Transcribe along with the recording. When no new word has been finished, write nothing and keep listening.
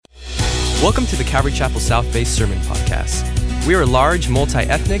Welcome to the Calvary Chapel South Bay Sermon Podcast. We are a large,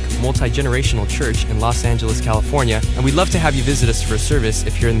 multi-ethnic, multi-generational church in Los Angeles, California, and we'd love to have you visit us for a service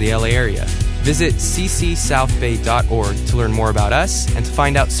if you're in the LA area. Visit ccsouthbay.org to learn more about us and to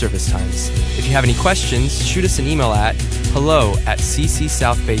find out service times. If you have any questions, shoot us an email at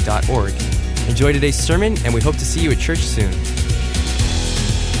hello@ccsouthbay.org. Enjoy today's sermon, and we hope to see you at church soon.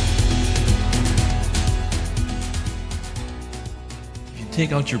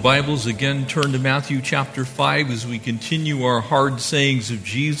 Take out your Bibles again, turn to Matthew chapter 5 as we continue our Hard Sayings of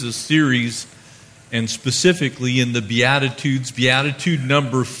Jesus series, and specifically in the Beatitudes, Beatitude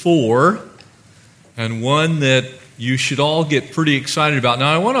number 4, and one that you should all get pretty excited about.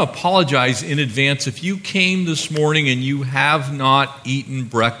 Now, I want to apologize in advance if you came this morning and you have not eaten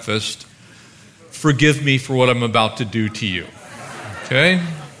breakfast. Forgive me for what I'm about to do to you, okay?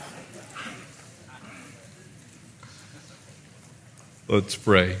 Let's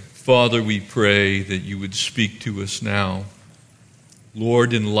pray. Father, we pray that you would speak to us now.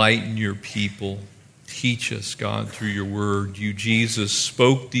 Lord, enlighten your people. Teach us, God, through your word. You, Jesus,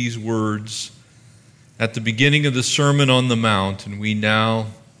 spoke these words at the beginning of the Sermon on the Mount, and we now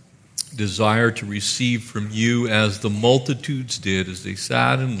desire to receive from you as the multitudes did as they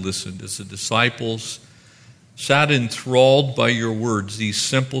sat and listened, as the disciples sat enthralled by your words, these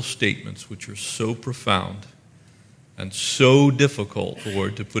simple statements which are so profound and so difficult,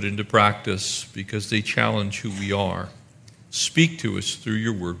 Lord, to put into practice because they challenge who we are. Speak to us through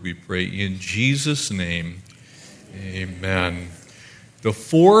your word, we pray. In Jesus' name, amen. The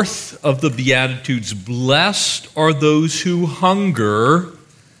fourth of the Beatitudes, blessed are those who hunger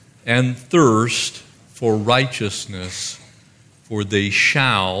and thirst for righteousness, for they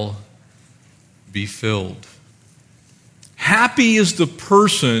shall be filled. Happy is the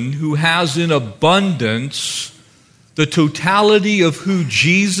person who has in abundance the totality of who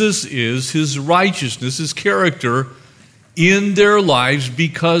Jesus is, his righteousness, his character in their lives,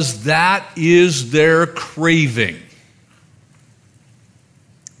 because that is their craving.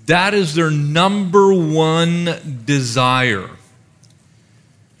 That is their number one desire.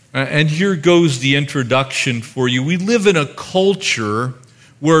 And here goes the introduction for you. We live in a culture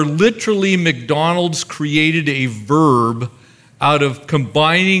where literally McDonald's created a verb out of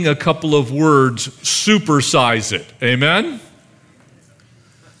combining a couple of words, supersize it. Amen?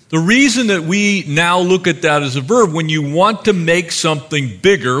 The reason that we now look at that as a verb, when you want to make something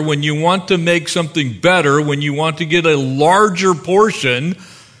bigger, when you want to make something better, when you want to get a larger portion,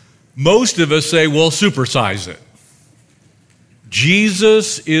 most of us say, well, supersize it.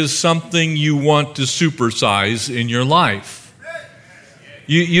 Jesus is something you want to supersize in your life.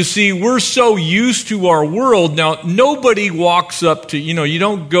 You see, we're so used to our world. Now, nobody walks up to, you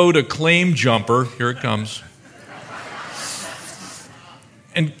don't go to Claim Jumper. Here it comes.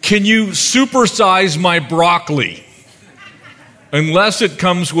 And can you supersize my broccoli? Unless it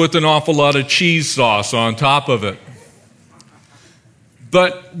comes with an awful lot of cheese sauce on top of it.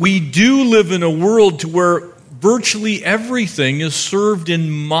 But we do live in a world to where virtually everything is served in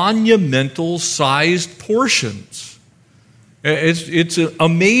monumental-sized portions. It's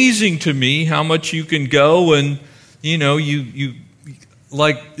amazing to me how much you can go and, you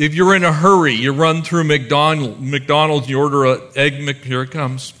like if you're in a hurry, you run through McDonald's, you order an here it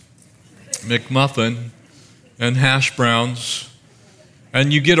comes, McMuffin and hash browns,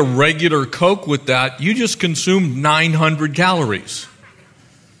 and you get a regular Coke with that, you just consumed 900 calories.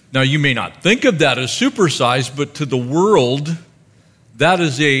 Now, you may not think of that as supersized, but to the world, that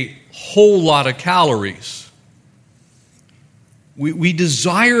is a whole lot of calories. We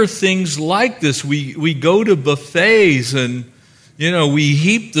desire things like this. We go to buffets and, we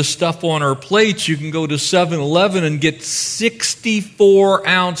heap the stuff on our plates. You can go to 7-Eleven and get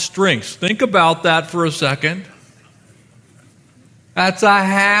 64-ounce drinks. Think about that for a second. That's a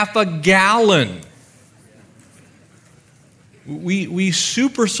half a gallon. We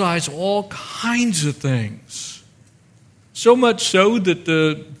supersize all kinds of things. So much so that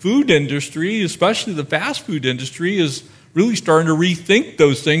the food industry, especially the fast food industry, is really starting to rethink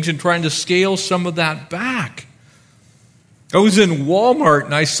those things and trying to scale some of that back. I was in Walmart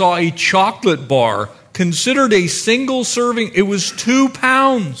and I saw a chocolate bar considered a single serving. It was 2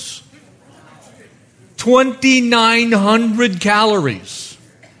 pounds, 2,900 calories.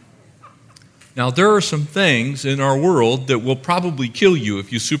 Now, there are some things in our world that will probably kill you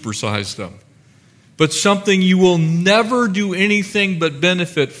if you supersize them. But something you will never do anything but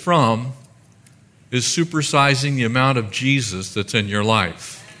benefit from is supersizing the amount of Jesus that's in your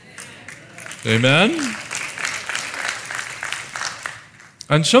life. Amen?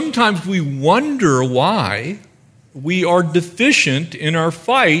 And sometimes we wonder why we are deficient in our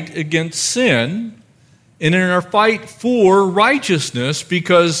fight against sin and in our fight for righteousness,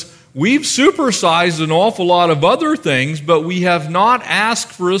 because we've supersized an awful lot of other things, but we have not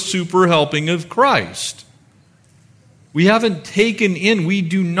asked for a super helping of Christ. We haven't taken in, we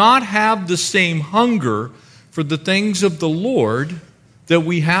do not have the same hunger for the things of the Lord that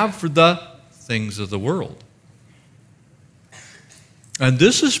we have for the things of the world. And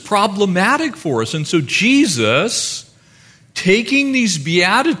this is problematic for us. And so Jesus, taking these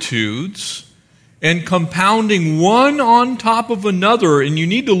Beatitudes and compounding one on top of another, and you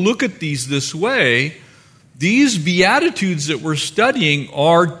need to look at these this way, these Beatitudes that we're studying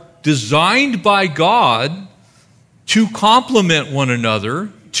are designed by God to complement one another,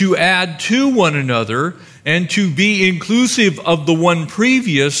 to add to one another, and to be inclusive of the one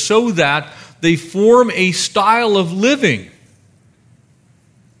previous so that they form a style of living.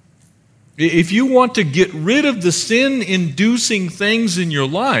 If you want to get rid of the sin-inducing things in your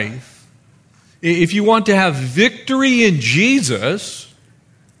life, if you want to have victory in Jesus,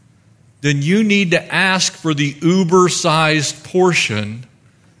 then you need to ask for the uber-sized portion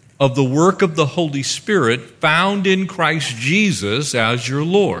of the work of the Holy Spirit found in Christ Jesus as your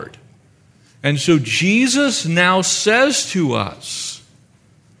Lord. And so Jesus now says to us,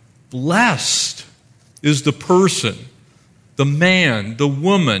 blessed is the person, the man, the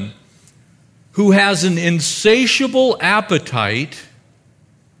woman, who has an insatiable appetite,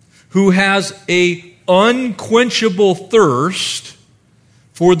 who has an unquenchable thirst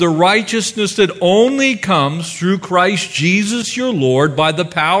for the righteousness that only comes through Christ Jesus your Lord by the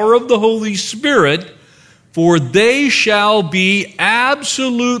power of the Holy Spirit, for they shall be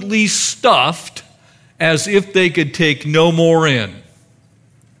absolutely stuffed as if they could take no more in.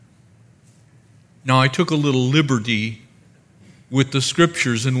 Now, I took a little liberty with the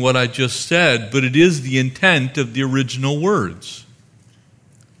scriptures in what I just said, but it is the intent of the original words.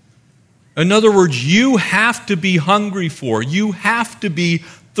 In other words, you have to be hungry for, you have to be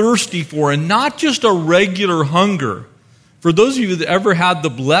thirsty for, and not just a regular hunger. For those of you that ever had the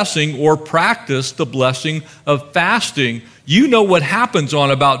blessing or practiced the blessing of fasting, you know what happens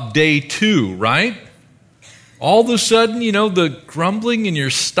on about day 2, right? All of a sudden, the grumbling in your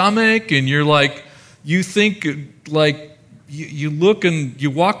stomach, and you're like, you think like, you look and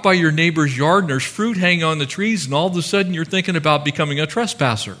you walk by your neighbor's yard and there's fruit hanging on the trees, and all of a sudden you're thinking about becoming a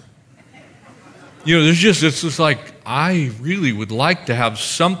trespasser. It's just like, I really would like to have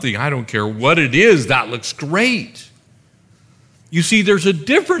something, I don't care what it is, that looks great. You see, there's a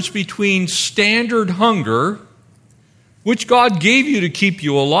difference between standard hunger, which God gave you to keep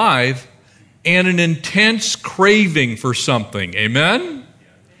you alive, and an intense craving for something. Amen?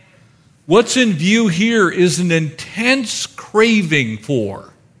 What's in view here is an intense craving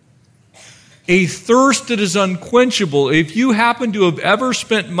for, a thirst that is unquenchable. If you happen to have ever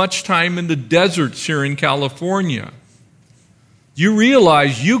spent much time in the deserts here in California, you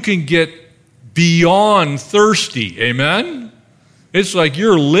realize you can get beyond thirsty. Amen? It's like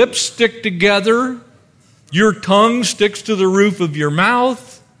your lips stick together, your tongue sticks to the roof of your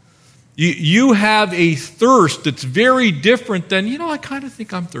mouth. You have a thirst that's very different than, I kind of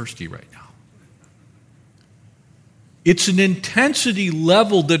think I'm thirsty right now. It's an intensity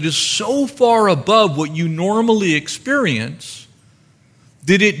level that is so far above what you normally experience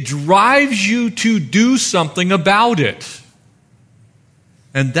that it drives you to do something about it.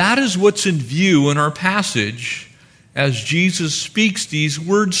 And that is what's in view in our passage as Jesus speaks these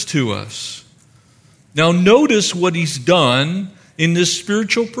words to us. Now notice what he's done in this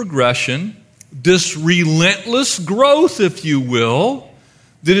spiritual progression, this relentless growth, if you will,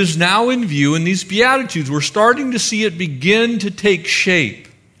 that is now in view in these Beatitudes. We're starting to see it begin to take shape.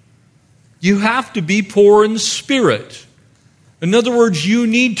 You have to be poor in spirit. In other words, you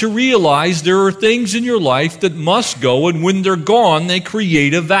need to realize there are things in your life that must go, and when they're gone, they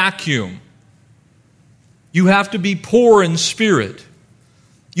create a vacuum. You have to be poor in spirit.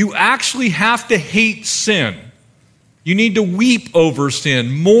 You actually have to hate sin. You need to weep over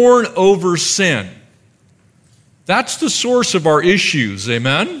sin, mourn over sin. That's the source of our issues,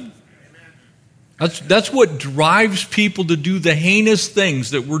 amen? That's what drives people to do the heinous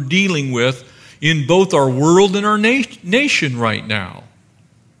things that we're dealing with in both our world and our nation right now.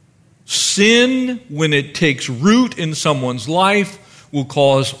 Sin, when it takes root in someone's life, will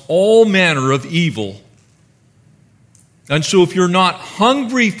cause all manner of evil. And so if you're not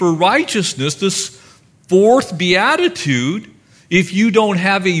hungry for righteousness, this fourth beatitude, if you don't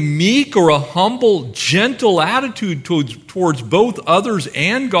have a meek or a humble, gentle attitude towards both others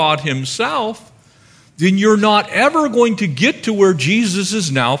and God himself, then you're not ever going to get to where Jesus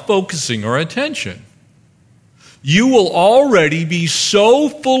is now focusing our attention. you will already be so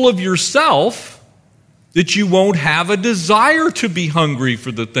full of yourself that you won't have a desire to be hungry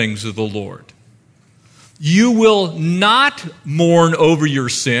for the things of the Lord. You will not mourn over your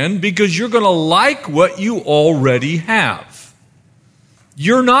sin because you're going to like what you already have.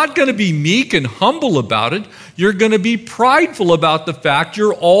 You're not going to be meek and humble about it. You're going to be prideful about the fact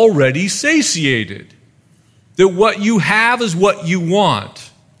you're already satiated. That what you have is what you want.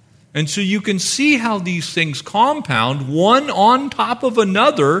 And so you can see how these things compound one on top of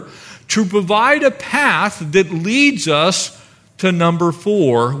another to provide a path that leads us to number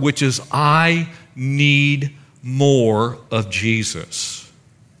 4, which is I need more of Jesus.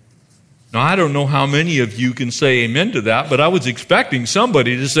 Now, I don't know how many of you can say amen to that, but I was expecting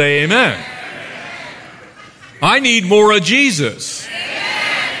somebody to say amen. I need more of Jesus.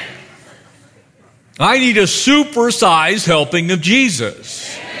 I need a supersized helping of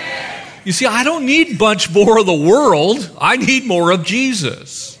Jesus. You see, I don't need much more of the world. I need more of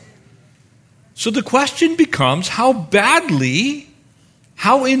Jesus. So the question becomes, how badly,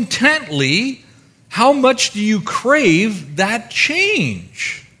 how intently, how much do you crave that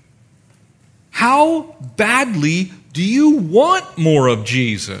change? How badly do you want more of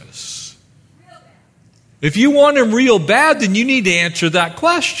Jesus? If you want him real bad, then you need to answer that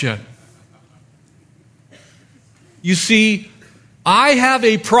question. You see, I have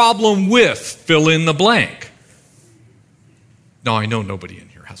a problem with fill in the blank. Now, I know nobody in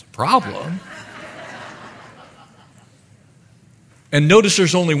here has a problem. And notice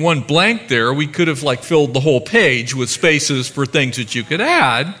there's only one blank there. We could have filled the whole page with spaces for things that you could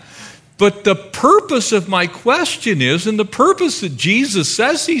add. But the purpose of my question is, and the purpose that Jesus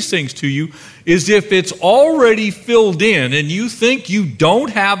says these things to you, is if it's already filled in and you think you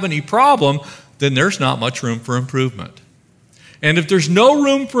don't have any problem, then there's not much room for improvement. And if there's no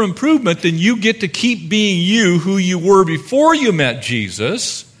room for improvement, then you get to keep being you, who you were before you met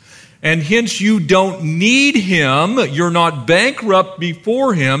Jesus, and hence you don't need him. You're not bankrupt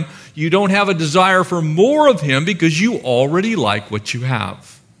before him. You don't have a desire for more of him because you already like what you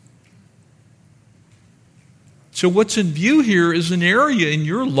have. So what's in view here is an area in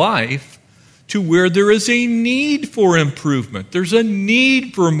your life to where there is a need for improvement. There's a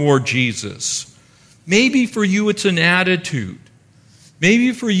need for more Jesus. Maybe for you it's an attitude.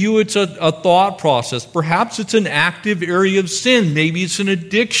 Maybe for you it's a thought process. Perhaps it's an active area of sin. Maybe it's an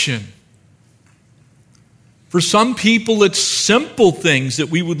addiction. For some people, it's simple things that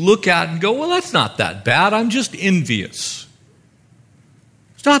we would look at and go, well, that's not that bad. I'm just envious.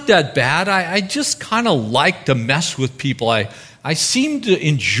 It's not that bad. I just kind of like to mess with people. I seem to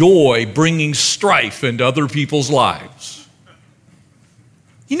enjoy bringing strife into other people's lives.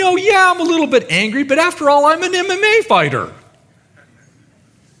 I'm a little bit angry, but after all, I'm an MMA fighter.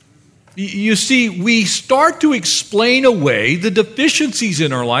 You see, we start to explain away the deficiencies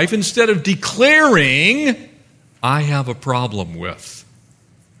in our life instead of declaring, I have a problem with.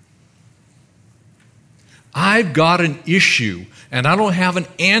 I've got an issue, and I don't have an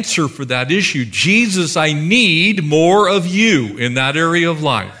answer for that issue. Jesus, I need more of you in that area of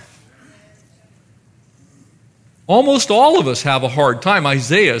life. Almost all of us have a hard time,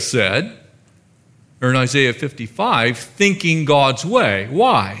 Isaiah said, or in Isaiah 55, thinking God's way.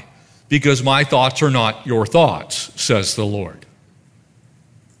 Why? Because my thoughts are not your thoughts, says the Lord.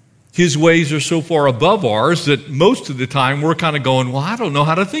 His ways are so far above ours that most of the time we're kind of going, well, I don't know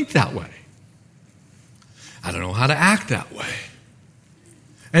how to think that way. I don't know how to act that way.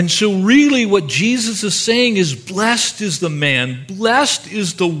 And so really what Jesus is saying is, blessed is the man, blessed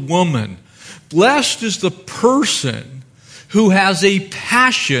is the woman, blessed is the person who has a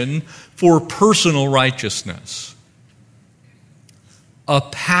passion for personal righteousness. A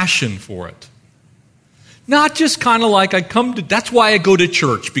passion for it. Not just kind of like that's why I go to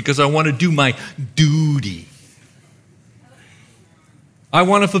church, because I want to do my duty. I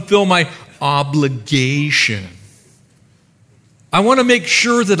want to fulfill my obligation. I want to make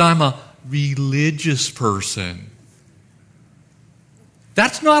sure that I'm a religious person.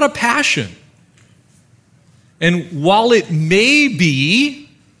 That's not a passion. And while it may be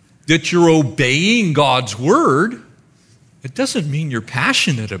that you're obeying God's word, it doesn't mean you're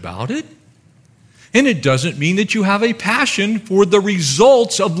passionate about it. And it doesn't mean that you have a passion for the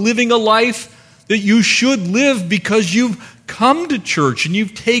results of living a life that you should live because you've come to church and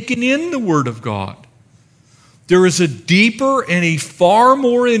you've taken in the Word of God. There is a deeper and a far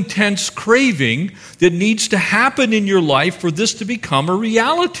more intense craving that needs to happen in your life for this to become a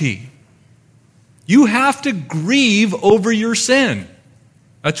reality. You have to grieve over your sin.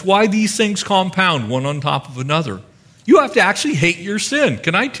 That's why these things compound one on top of another. You have to actually hate your sin.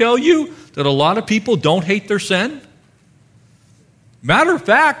 Can I tell you, that a lot of people don't hate their sin? Matter of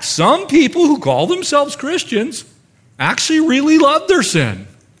fact, some people who call themselves Christians actually really love their sin.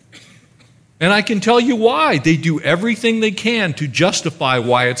 And I can tell you why. They do everything they can to justify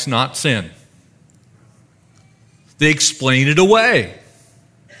why it's not sin. They explain it away.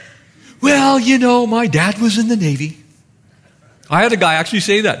 Well, my dad was in the Navy. I had a guy actually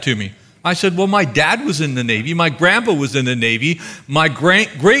say that to me. I said, well, my dad was in the Navy. My grandpa was in the Navy. My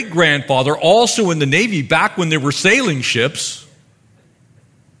great-grandfather also in the Navy back when there were sailing ships.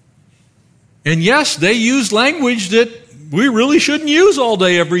 And yes, they use language that we really shouldn't use all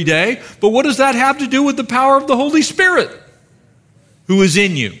day, every day. But what does that have to do with the power of the Holy Spirit who is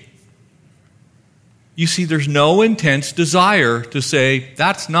in you? You see, there's no intense desire to say,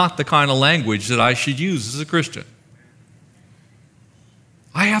 that's not the kind of language that I should use as a Christian.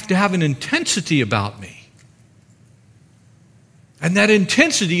 I have to have an intensity about me. And that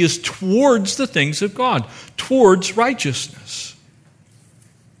intensity is towards the things of God, towards righteousness.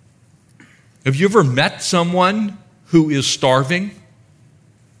 Have you ever met someone who is starving?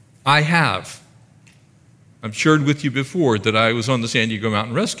 I have. I've shared with you before that I was on the San Diego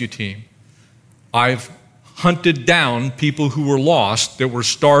Mountain Rescue Team. I've hunted down people who were lost, that were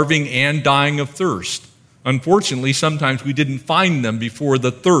starving and dying of thirst. Unfortunately, sometimes we didn't find them before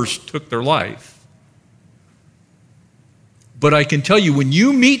the thirst took their life. But I can tell you, when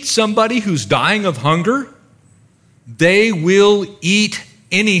you meet somebody who's dying of hunger, they will eat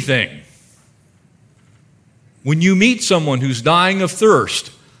anything. When you meet someone who's dying of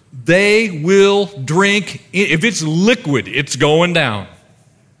thirst, they will drink. If it's liquid, it's going down.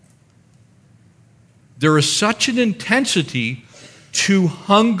 There is such an intensity to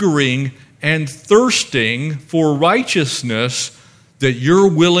hungering and thirsting for righteousness that you're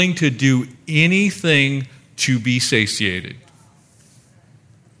willing to do anything to be satiated.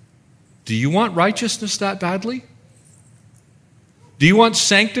 Do you want righteousness that badly? Do you want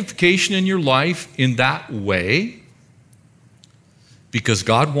sanctification in your life in that way? Because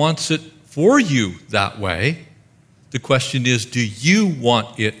God wants it for you that way. The question is, do you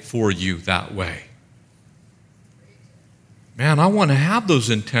want it for you that way? Man, I want to have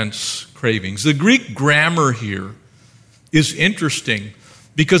those intense cravings. The Greek grammar here is interesting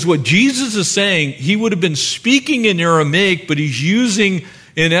because what Jesus is saying, he would have been speaking in Aramaic, but he's using,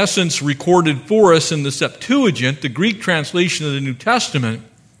 in essence, recorded for us in the Septuagint, the Greek translation of the New Testament.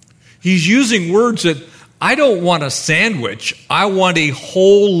 He's using words that, I don't want a sandwich, I want a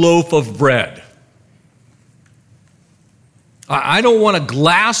whole loaf of bread. I don't want a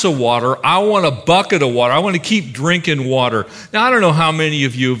glass of water, I want a bucket of water. I want to keep drinking water. Now, I don't know how many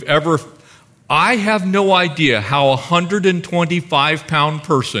of you have ever, I have no idea how a 125-pound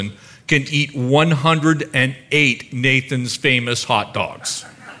person can eat 108 Nathan's Famous hot dogs.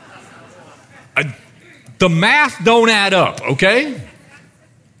 The math don't add up, okay?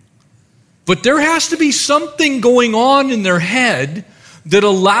 But there has to be something going on in their head that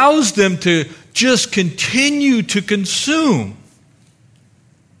allows them to just continue to consume.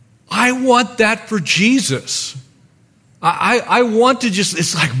 I want that for Jesus. I want to just,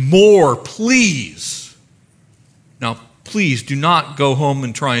 it's like more, please. Now, please do not go home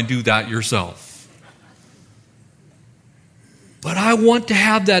and try and do that yourself. But I want to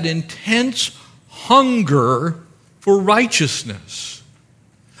have that intense hunger for righteousness.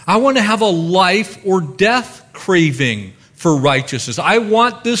 I want to have a life or death craving for righteousness. I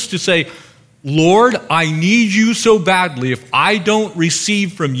want this to say, Lord, I need you so badly. If I don't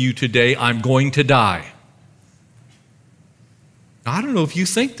receive from you today, I'm going to die. Now, I don't know if you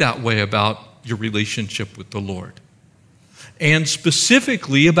think that way about your relationship with the Lord. And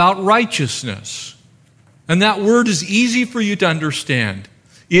specifically about righteousness. And that word is easy for you to understand.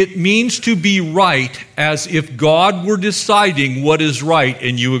 It means to be right as if God were deciding what is right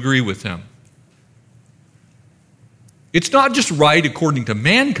and you agree with him. It's not just right according to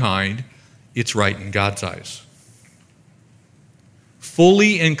mankind, it's right in God's eyes.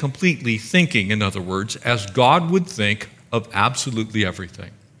 Fully and completely thinking, in other words, as God would think of absolutely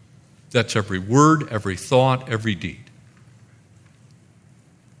everything. That's every word, every thought, every deed.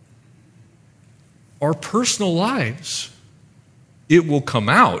 Our personal lives, it will come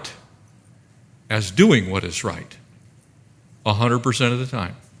out as doing what is right 100% of the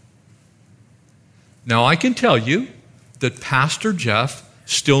time. Now, I can tell you that Pastor Jeff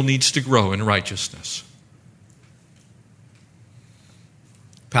still needs to grow in righteousness.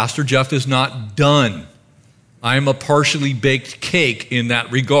 Pastor Jeff is not done. I am a partially baked cake in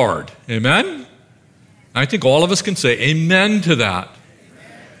that regard. Amen? I think all of us can say amen to that.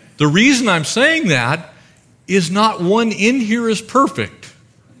 Amen. The reason I'm saying that is not one in here is perfect.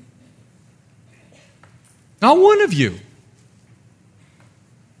 Not one of you.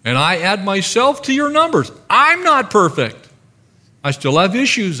 And I add myself to your numbers. I'm not perfect. I still have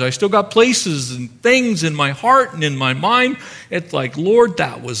issues. I still got places and things in my heart and in my mind. It's like, Lord,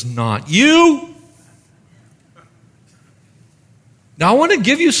 that was not you. Now I want to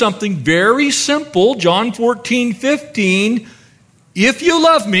give you something very simple. John 14:15. If you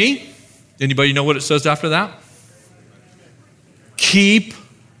love me, anybody know what it says after that? Keep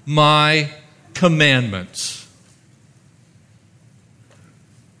my commandments.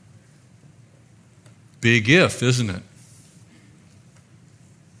 Big if, isn't it?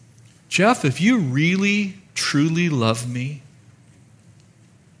 Jeff, if you really, truly love me,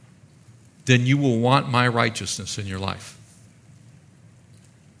 then you will want my righteousness in your life,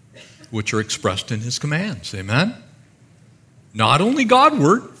 which are expressed in his commands. Amen? Not only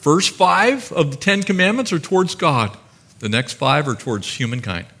Godward. First 5 of the 10 commandments are towards God. The next 5 are towards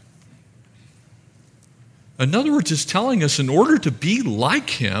humankind. In other words, it's telling us in order to be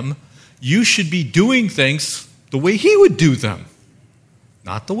like him, you should be doing things the way he would do them,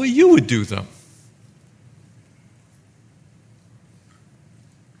 not the way you would do them.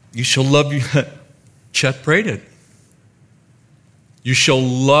 You shall love you. Chet prayed it. You shall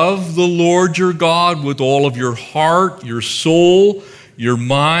love the Lord your God with all of your heart, your soul, your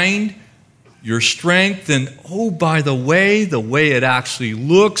mind, your strength. And oh, by the way it actually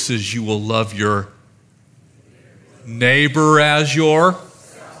looks is you will love your neighbor as your.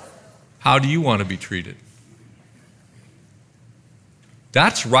 How do you want to be treated?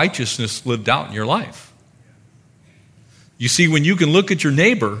 That's righteousness lived out in your life. You see, when you can look at your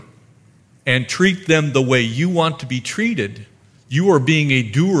neighbor and treat them the way you want to be treated, you are being a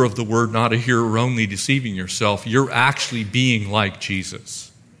doer of the word, not a hearer only, deceiving yourself. You're actually being like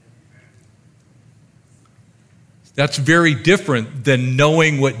Jesus. That's very different than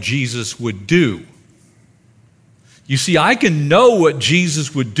knowing what Jesus would do. You see, I can know what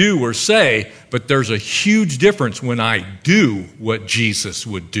Jesus would do or say, but there's a huge difference when I do what Jesus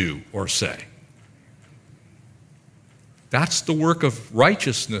would do or say. That's the work of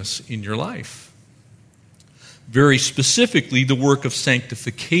righteousness in your life. Very specifically, the work of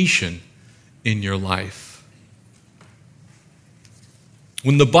sanctification in your life.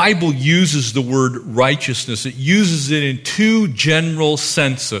 When the Bible uses the word righteousness, it uses it in 2 general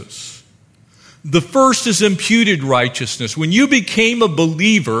senses. The first is imputed righteousness. When you became a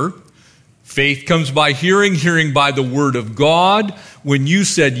believer, faith comes by hearing, hearing by the word of God. When you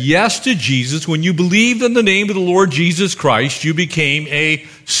said yes to Jesus, when you believed in the name of the Lord Jesus Christ, you became a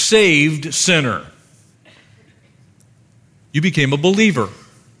saved sinner. You became a believer.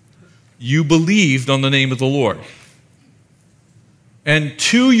 You believed on the name of the Lord. And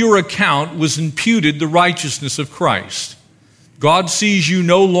to your account was imputed the righteousness of Christ. God sees you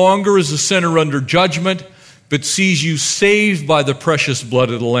no longer as a sinner under judgment, but sees you saved by the precious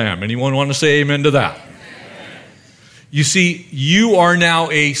blood of the Lamb. Anyone want to say amen to that? Amen. You see, you are now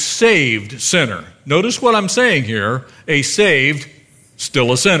a saved sinner. Notice what I'm saying here. A saved,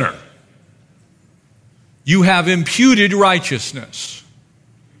 still a sinner. You have imputed righteousness.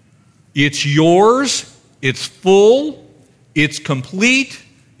 It's yours, it's full, it's complete,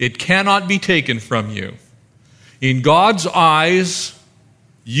 it cannot be taken from you. In God's eyes,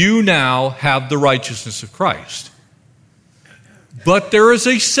 you now have the righteousness of Christ. But there is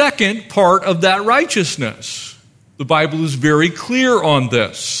a second part of that righteousness. The Bible is very clear on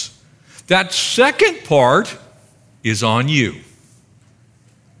this. That second part is on you.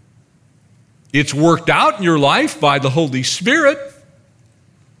 It's worked out in your life by the Holy Spirit,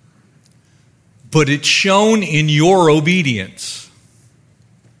 but it's shown in your obedience.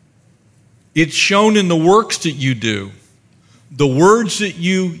 It's shown in the works that you do, the words that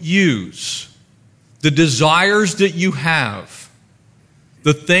you use, the desires that you have,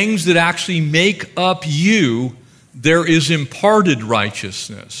 the things that actually make up you. There is imparted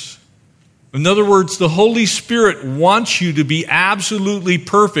righteousness. In other words, the Holy Spirit wants you to be absolutely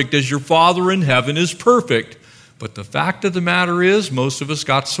perfect as your Father in heaven is perfect. But the fact of the matter is, most of us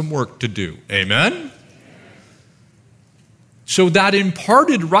got some work to do. Amen? So that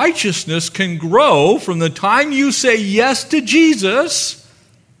imparted righteousness can grow from the time you say yes to Jesus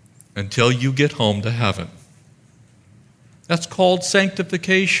until you get home to heaven. That's called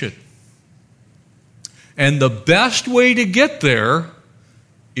sanctification. And the best way to get there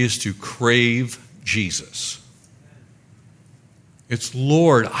is to crave Jesus. It's,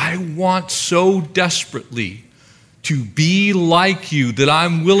 Lord, I want so desperately to be like you that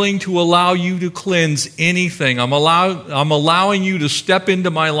I'm willing to allow you to cleanse anything. I'm allowing you to step into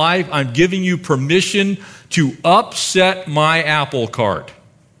my life. I'm giving you permission to upset my apple cart.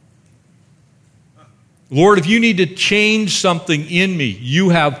 Lord, if you need to change something in me, you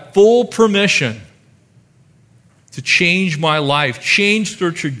have full permission to change my life, change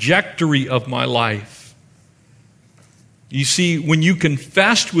the trajectory of my life. You see, when you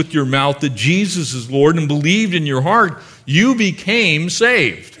confessed with your mouth that Jesus is Lord and believed in your heart, you became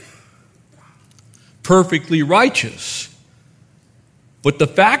saved, perfectly righteous. But the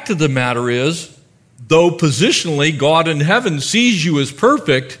fact of the matter is, though positionally God in heaven sees you as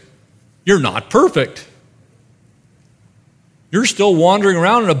perfect, you're not perfect. You're still wandering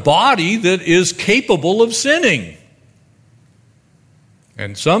around in a body that is capable of sinning.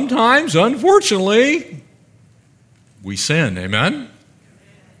 And sometimes, unfortunately, we sin. Amen?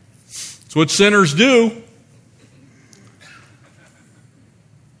 That's what sinners do.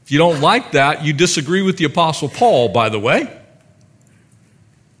 If you don't like that, you disagree with the Apostle Paul, by the way,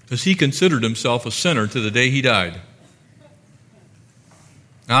 because he considered himself a sinner to the day he died.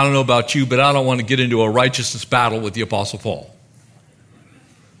 I don't know about you, but I don't want to get into a righteousness battle with the Apostle Paul.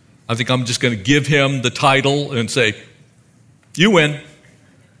 I think I'm just going to give him the title and say, you win.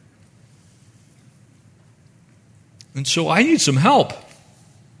 And so I need some help.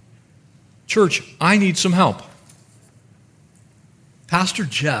 Church, I need some help. Pastor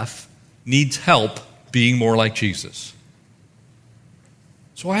Jeff needs help being more like Jesus.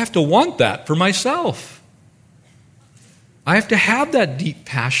 So I have to want that for myself. I have to have that deep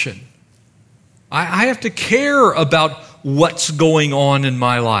passion. I have to care about what's going on in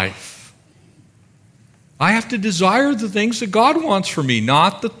my life. I have to desire the things that God wants for me,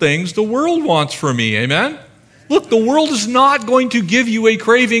 not the things the world wants for me. Amen? Look, the world is not going to give you a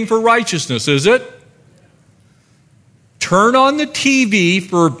craving for righteousness, is it? Turn on the TV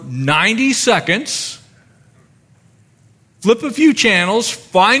for 90 seconds, flip a few channels,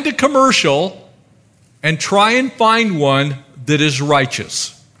 find a commercial, and try and find one that is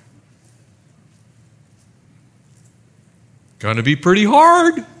righteous. Going to be pretty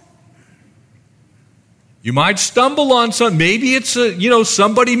hard. You might stumble on some. Maybe it's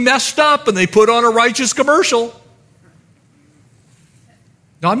somebody messed up and they put on a righteous commercial.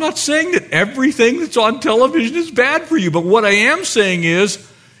 Now, I'm not saying that everything that's on television is bad for you, but what I am saying is,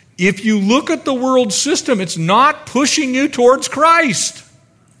 if you look at the world system, it's not pushing you towards Christ.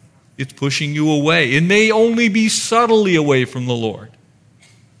 It's pushing you away. It may only be subtly away from the Lord.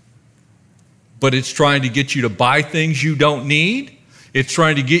 But it's trying to get you to buy things you don't need. It's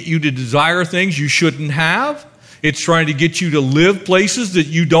trying to get you to desire things you shouldn't have. It's trying to get you to live places that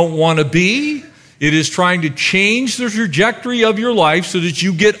you don't want to be. It is trying to change the trajectory of your life so that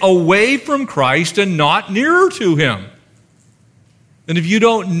you get away from Christ and not nearer to Him. And if you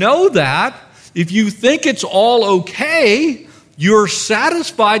don't know that, if you think it's all okay, you're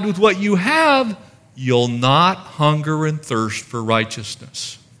satisfied with what you have, you'll not hunger and thirst for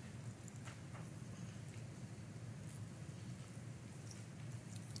righteousness.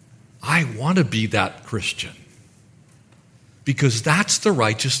 I want to be that Christian because that's the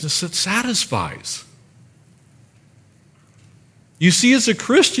righteousness that satisfies. You see, as a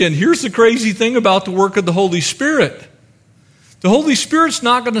Christian, here's the crazy thing about the work of the Holy Spirit. The Holy Spirit's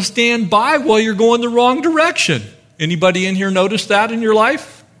not going to stand by while you're going the wrong direction. Anybody in here notice that in your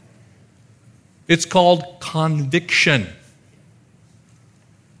life? It's called conviction.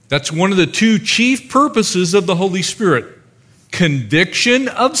 That's one of the two chief purposes of the Holy Spirit. Conviction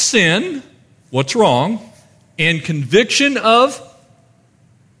of sin, what's wrong, and conviction of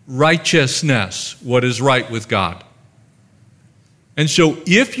righteousness, what is right with God. And so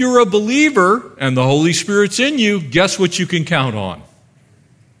if you're a believer and the Holy Spirit's in you, guess what you can count on?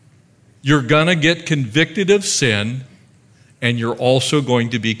 You're going to get convicted of sin, and you're also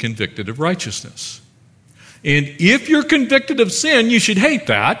going to be convicted of righteousness. And if you're convicted of sin, you should hate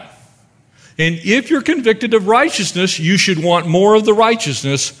that. And if you're convicted of righteousness, you should want more of the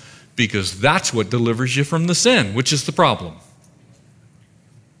righteousness because that's what delivers you from the sin, which is the problem.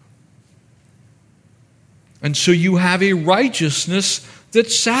 And so you have a righteousness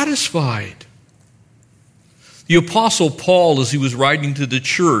that's satisfied. The Apostle Paul, as he was writing to the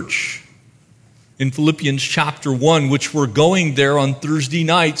church in Philippians chapter 1, which we're going there on Thursday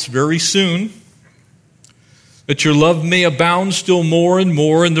nights very soon, that your love may abound still more and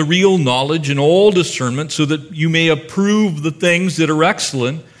more in the real knowledge and all discernment, so that you may approve the things that are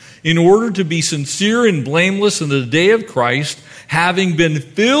excellent, in order to be sincere and blameless in the day of Christ, having been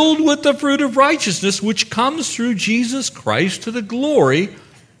filled with the fruit of righteousness, which comes through Jesus Christ to the glory,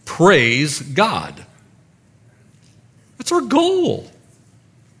 praise God. That's our goal.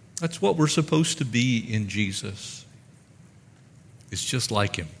 That's what we're supposed to be in Jesus. It's just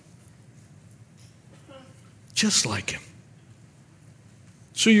like Him. Just like Him.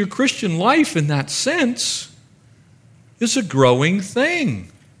 So your Christian life, in that sense, is a growing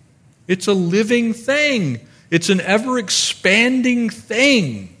thing. It's a living thing. It's an ever-expanding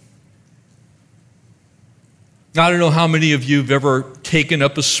thing. I don't know how many of you have ever taken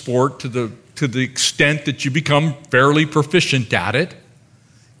up a sport to the extent that you become fairly proficient at it.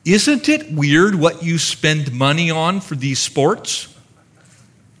 Isn't it weird what you spend money on for these sports?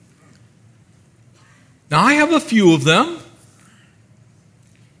 Now, I have a few of them.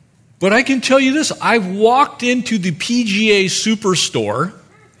 But I can tell you this, I've walked into the PGA Superstore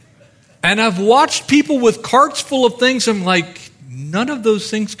and I've watched people with carts full of things. I'm like, none of those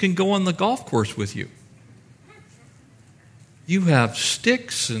things can go on the golf course with you. You have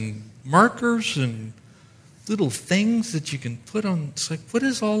sticks and markers and little things that you can put on. It's like, what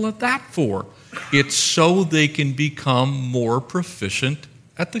is all of that for? It's so they can become more proficient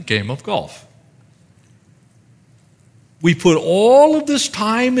at the game of golf. We put all of this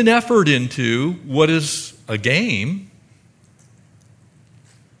time and effort into what is a game.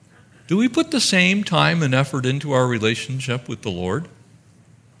 Do we put the same time and effort into our relationship with the Lord?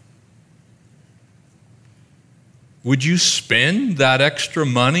 Would you spend that extra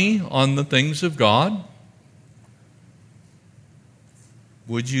money on the things of God?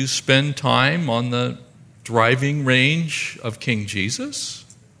 Would you spend time on the driving range of King Jesus?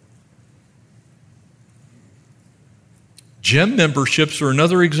 Gym memberships are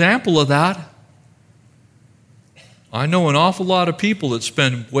another example of that. I know an awful lot of people that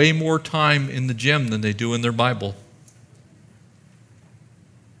spend way more time in the gym than they do in their Bible.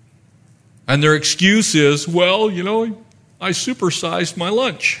 And their excuse is, well, I supersized my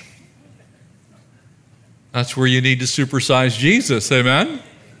lunch. That's where you need to supersize Jesus, amen?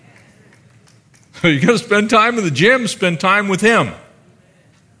 You got to spend time in the gym, spend time with Him.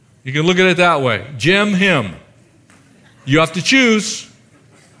 You can look at it that way. Gym, Him. You have to choose.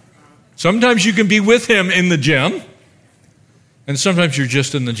 Sometimes you can be with Him in the gym, and sometimes you're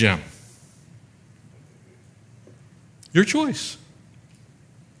just in the gym. Your choice.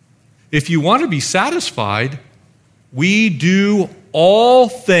 If you want to be satisfied, we do all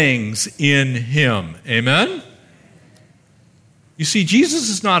things in Him. Amen? You see, Jesus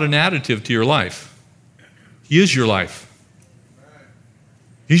is not an additive to your life. He is your life.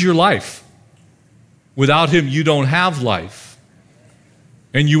 He's your life. Without Him, you don't have life.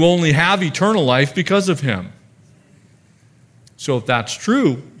 And you only have eternal life because of Him. So if that's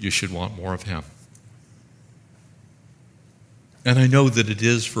true, you should want more of Him. And I know that it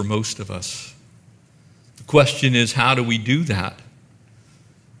is for most of us. The question is, how do we do that?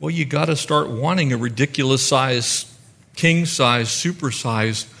 Well, you got to start wanting a ridiculous size, king size,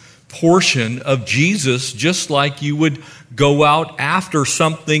 supersized portion of Jesus, just like you would go out after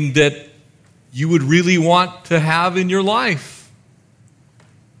something that you would really want to have in your life.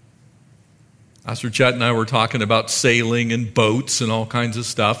 Pastor Chet and I were talking about sailing and boats and all kinds of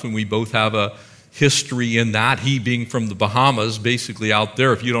stuff, and we both have a history in that. He being from the Bahamas, basically out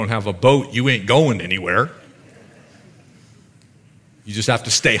there, if you don't have a boat, you ain't going anywhere. You just have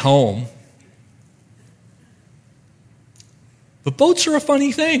to stay home. But boats are a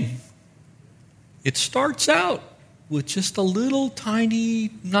funny thing. It starts out with just a little tiny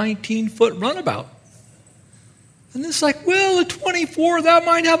 19-foot runabout. And it's like, well, a 24, that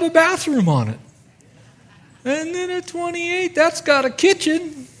might have a bathroom on it. And then a 28, that's got a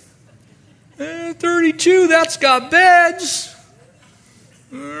kitchen. And a 32, that's got beds.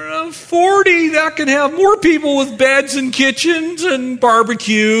 A 40, that can have more people with beds and kitchens and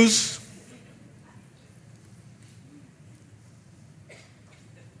barbecues.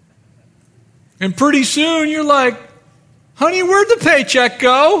 And pretty soon you're like, honey, where'd the paycheck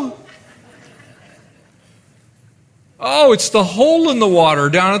go? Oh, it's the hole in the water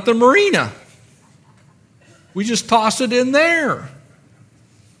down at the marina. We just toss it in there.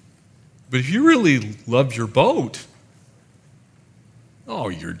 But if you really love your boat, oh,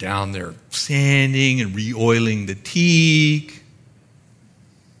 you're down there sanding and re-oiling the teak.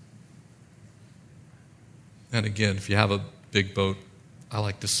 And again, if you have a big boat, I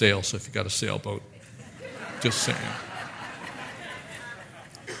like to sail, so if you got a sailboat, just saying.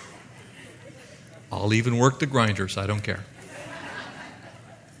 I'll even work the grinders, I don't care.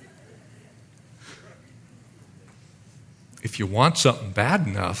 If you want something bad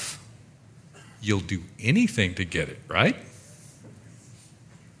enough, you'll do anything to get it, right?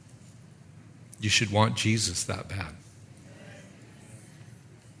 You should want Jesus that bad.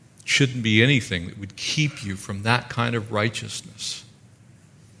 Shouldn't be anything that would keep you from that kind of righteousness.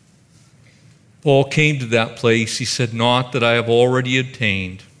 Paul came to that place. He said, not that I have already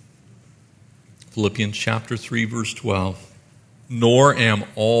obtained. Philippians chapter 3, verse 12. nor am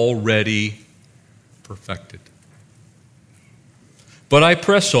already perfected. But I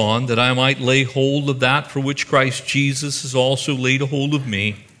press on that I might lay hold of that for which Christ Jesus has also laid a hold of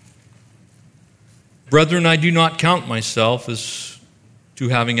me. Brethren, I do not count myself as to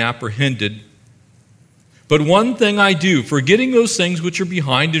having apprehended. But one thing I do, forgetting those things which are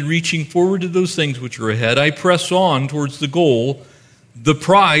behind and reaching forward to those things which are ahead, I press on towards the goal, the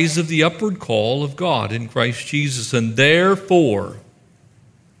prize of the upward call of God in Christ Jesus. And therefore,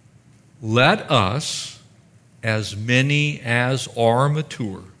 let us, as many as are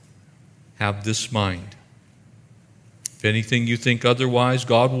mature, have this mind. If anything you think otherwise,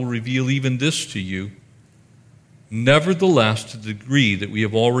 God will reveal even this to you. Nevertheless, to the degree that we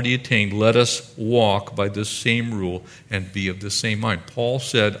have already attained, let us walk by this same rule and be of the same mind. Paul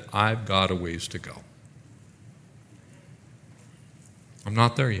said, I've got a ways to go. I'm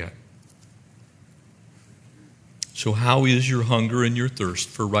not there yet. So how is your hunger and your thirst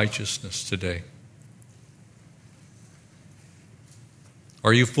for righteousness today?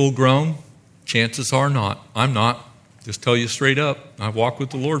 Are you full grown? Chances are not. I'm not. Just tell you straight up. I've walked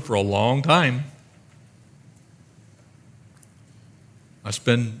with the Lord for a long time. I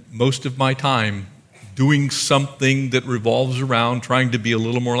spend most of my time doing something that revolves around trying to be a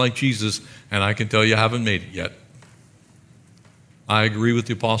little more like Jesus, and I can tell you I haven't made it yet. I agree with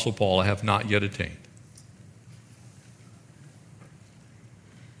the Apostle Paul. I have not yet attained.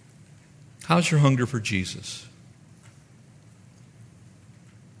 How's your hunger for Jesus?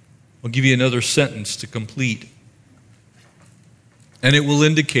 I'll give you another sentence to complete. And it will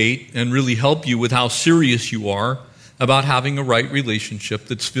indicate and really help you with how serious you are about having a right relationship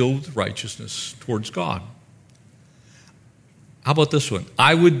that's filled with righteousness towards God. How about this one?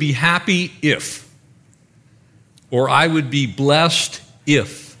 I would be happy if, or I would be blessed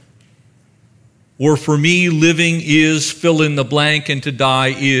if, or for me living is fill in the blank and to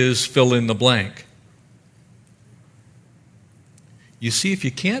die is fill in the blank. You see, if you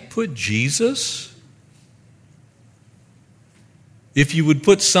can't put Jesus, if you would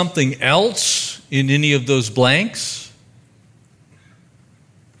put something else in any of those blanks,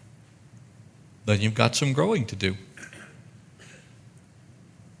 then you've got some growing to do.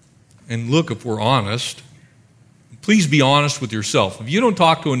 And look, if we're honest, please be honest with yourself. If you don't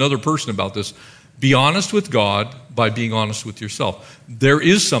talk to another person about this, be honest with God by being honest with yourself. There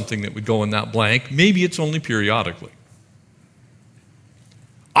is something that would go in that blank. Maybe it's only periodically.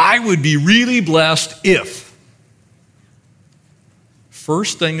 I would be really blessed if.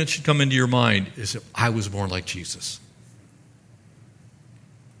 First thing that should come into your mind is if I was more like Jesus.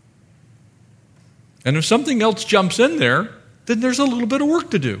 And if something else jumps in there, then there's a little bit of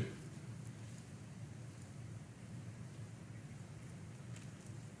work to do.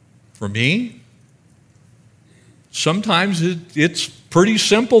 For me, sometimes it's pretty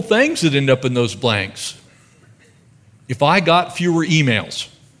simple things that end up in those blanks. If I got fewer emails,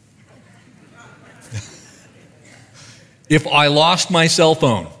 if I lost my cell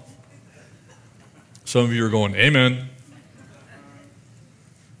phone, some of you are going, amen.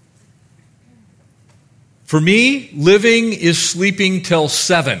 For me, living is sleeping till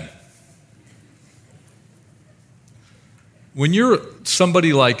 7. When you're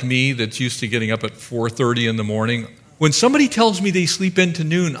somebody like me that's used to getting up at 4:30 in the morning, when somebody tells me they sleep into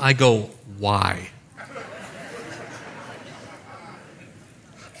noon, I go, why?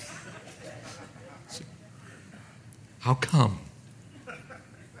 How come?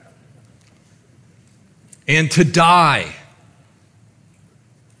 And to die.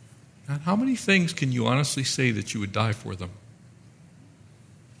 Now, how many things can you honestly say that you would die for them?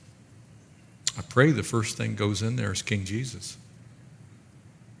 I pray the first thing goes in there is King Jesus.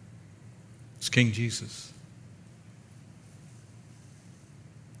 It's King Jesus.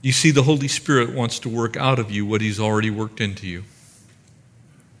 You see, the Holy Spirit wants to work out of you what He's already worked into you.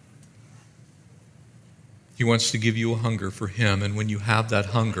 He wants to give you a hunger for Him, and when you have that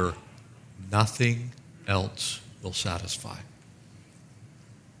hunger, nothing else will satisfy.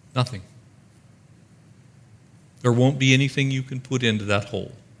 Nothing. There won't be anything you can put into that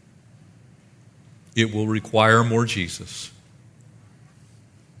hole. It will require more Jesus.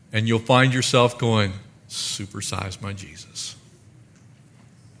 And you'll find yourself going, supersize my Jesus.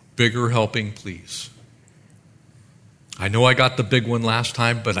 Bigger helping, please. I know I got the big one last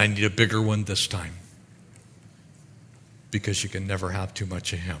time, but I need a bigger one this time. Because you can never have too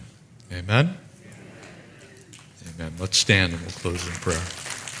much of Him. Amen? Amen. Let's stand and we'll close in prayer.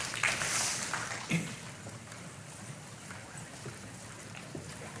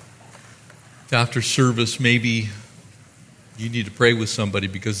 After service, maybe you need to pray with somebody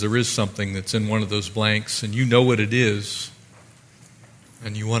because there is something that's in one of those blanks and you know what it is.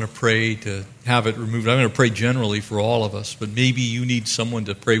 and you want to pray to have it removed. I'm going to pray generally for all of us, but maybe you need someone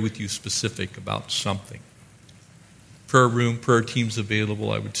to pray with you specific about something. Prayer room, prayer team's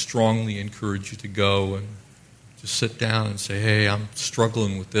available. I would strongly encourage you to go and just sit down and say, hey, I'm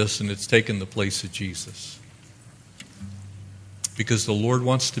struggling with this, and it's taken the place of Jesus. Because the Lord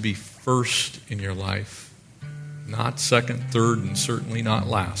wants to be first in your life, not second, third, and certainly not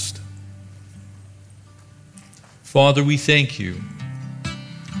last. Father, we thank you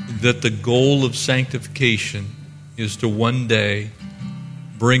that the goal of sanctification is to one day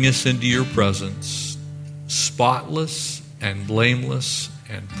bring us into your presence, spotless and blameless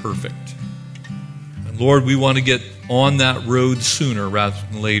and perfect. And Lord, we want to get on that road sooner rather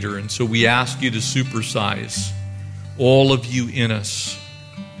than later, and so we ask you to supersize all of you in us.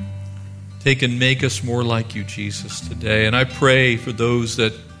 Take and make us more like you, Jesus, today. And I pray for those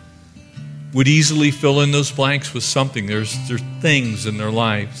that would easily fill in those blanks with something. There's things in their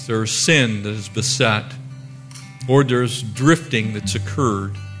lives. There's sin that is beset. Lord, there's drifting that's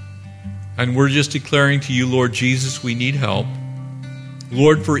occurred. And we're just declaring to you, Lord Jesus, we need help.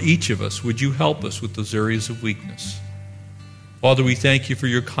 Lord, for each of us, would you help us with those areas of weakness? Father, we thank you for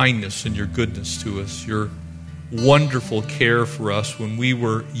your kindness and your goodness to us, your wonderful care for us. When we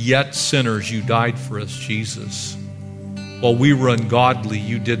were yet sinners, you died for us, Jesus. While we were ungodly,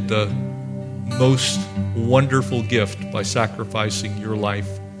 you did the most wonderful gift by sacrificing your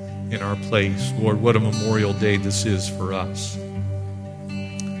life in our place. Lord, what a memorial day this is for us.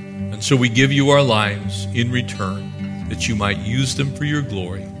 And so we give you our lives in return, that you might use them for your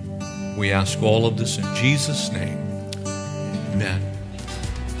glory. We ask all of this in Jesus' name. Amen.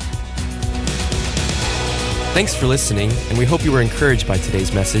 Thanks for listening, and we hope you were encouraged by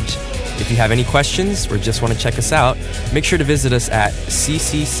today's message. If you have any questions or just want to check us out, make sure to visit us at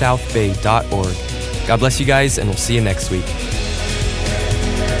ccsouthbay.org. God bless you guys, and we'll see you next week.